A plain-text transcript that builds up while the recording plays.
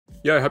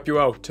Yo, hope you're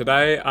well.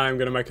 Today I'm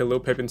going to make a Lil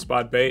Peep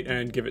inspired beat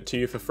and give it to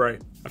you for free.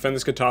 I found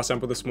this guitar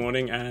sample this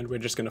morning and we're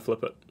just going to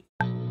flip it.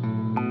 I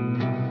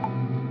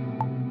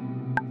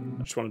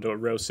just want to do it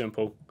real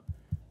simple.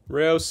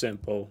 Real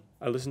simple.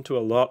 I listened to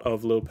a lot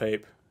of Lil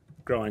Peep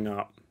growing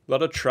up. A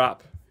lot of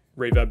trap,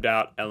 reverbed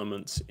out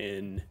elements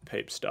in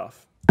Peep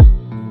stuff.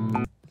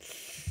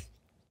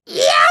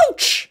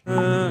 Ouch!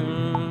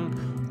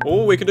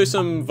 Oh, we could do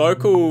some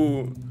vocal.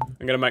 I'm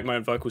going to make my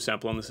own vocal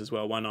sample on this as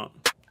well, why not?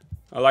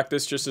 I like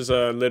this just as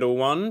a little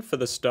one for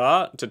the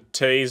start, to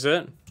tease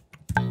it.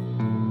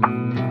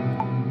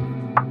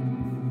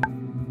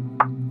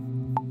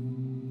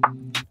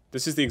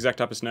 This is the exact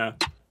type of snare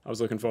I was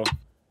looking for.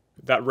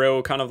 That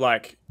real kind of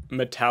like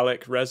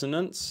metallic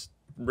resonance,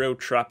 real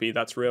trappy,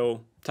 that's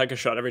real. Take a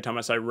shot every time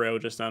I say real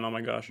just then, oh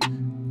my gosh.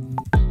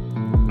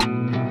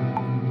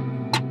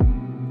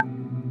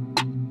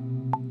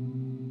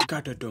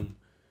 Ga-da-dum.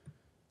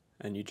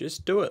 And you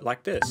just do it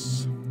like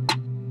this.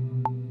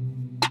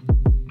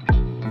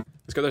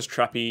 Let's get those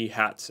trappy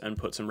hats and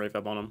put some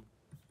reverb on them,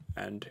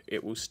 and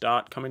it will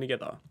start coming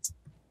together.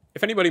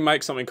 If anybody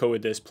makes something cool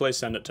with this, please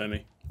send it to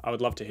me. I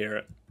would love to hear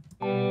it.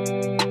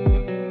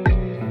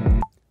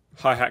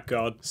 Hi-hat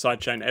god,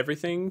 sidechain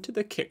everything to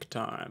the kick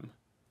time.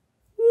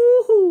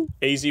 Woohoo!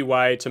 Easy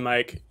way to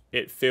make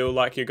it feel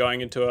like you're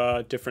going into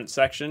a different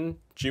section.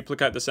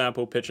 Duplicate the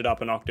sample, pitch it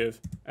up an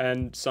octave,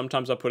 and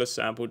sometimes I put a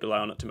sample delay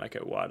on it to make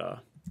it wider.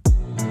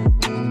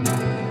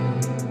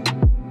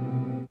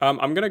 I'm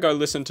going to go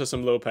listen to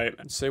some Lil Peep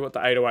and see what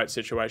the 808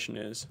 situation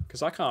is,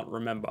 because I can't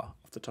remember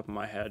off the top of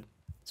my head.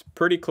 It's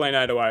pretty clean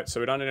 808, so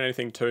we don't need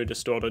anything too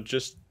distorted,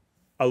 just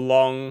a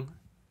long,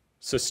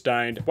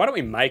 sustained... Why don't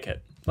we make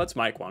it? Let's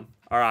make one.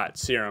 All right,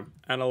 serum,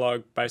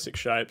 analog, basic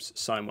shapes,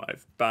 sine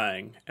wave,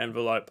 bang,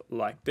 envelope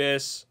like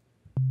this.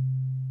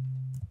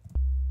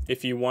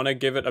 If you want to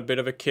give it a bit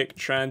of a kick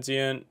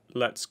transient,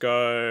 let's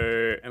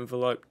go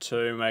envelope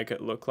 2, make it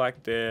look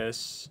like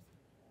this.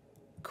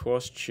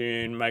 Course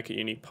tune, make it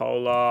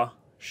unipolar,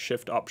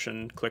 shift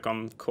option, click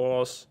on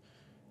course,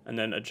 and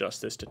then adjust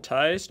this to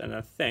taste. And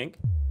I think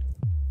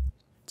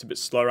it's a bit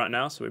slow right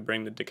now, so we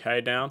bring the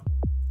decay down,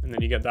 and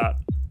then you get that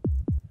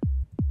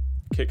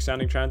kick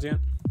sounding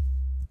transient.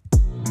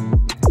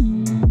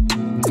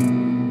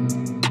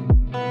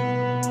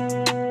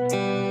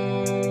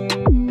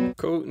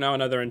 Cool, now I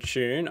know they're in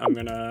tune, I'm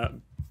gonna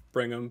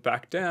bring them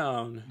back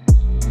down.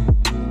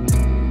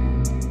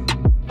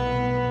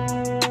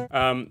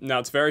 Now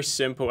it's very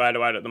simple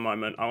 808 at the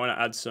moment. I want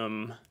to add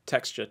some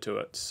texture to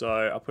it. So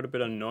I'll put a bit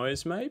of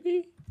noise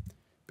maybe?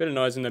 Bit of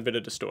noise and a bit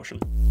of distortion.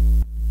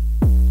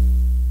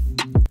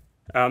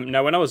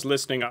 Now when I was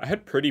listening, I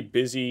had pretty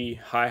busy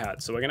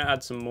hi-hats. So we're going to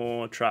add some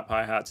more trap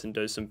hi-hats and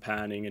do some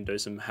panning and do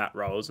some hat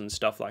rolls and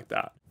stuff like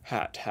that.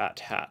 Hat, hat,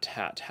 hat,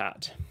 hat,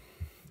 hat.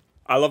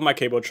 I love my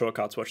keyboard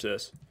shortcuts. Watch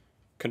this.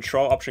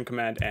 Control, Option,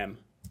 Command, M.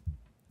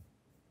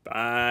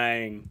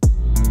 Bang.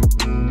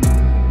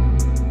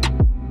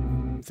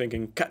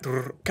 Thinking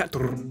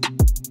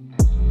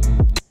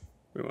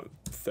we want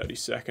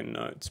 30-second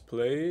notes,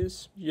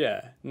 please.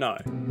 Yeah, no.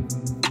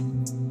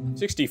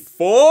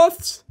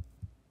 64ths?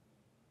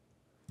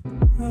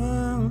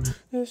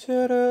 That's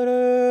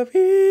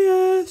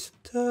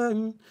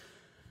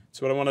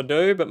what I want to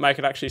do, but make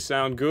it actually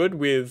sound good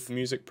with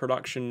music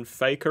production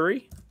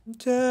fakery.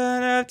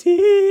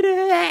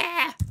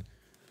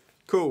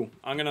 Cool,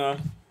 I'm gonna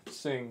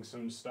sing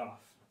some stuff.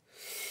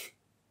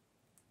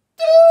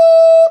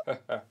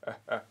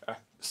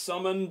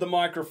 Summon the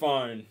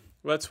microphone.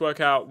 Let's work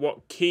out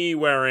what key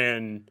we're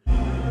in.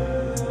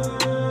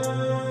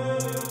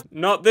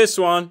 Not this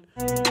one.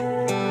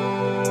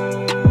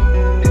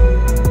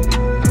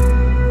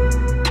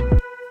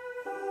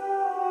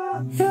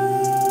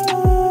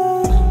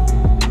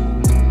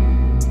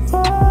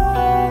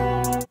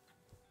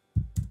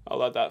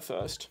 I'll add that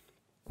first.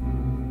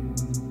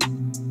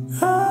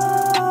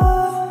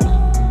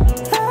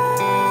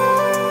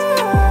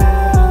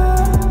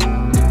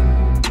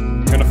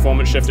 Form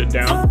and shift it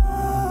down.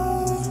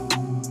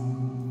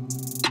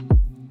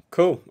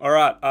 Cool, all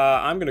right,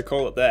 I'm gonna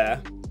call it there.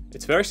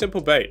 It's a very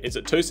simple beat. Is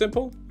it too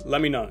simple?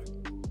 Let me know.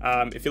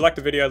 If you liked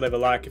the video, leave a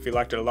like. If you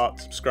liked it a lot,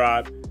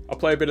 subscribe. I'll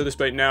play a bit of this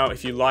beat now.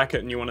 If you like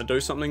it and you wanna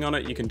do something on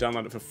it, you can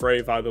download it for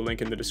free via the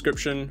link in the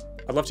description.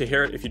 I'd love to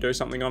hear it. If you do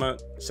something on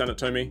it, send it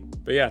to me.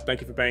 But yeah,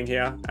 thank you for being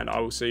here and I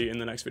will see you in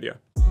the next video.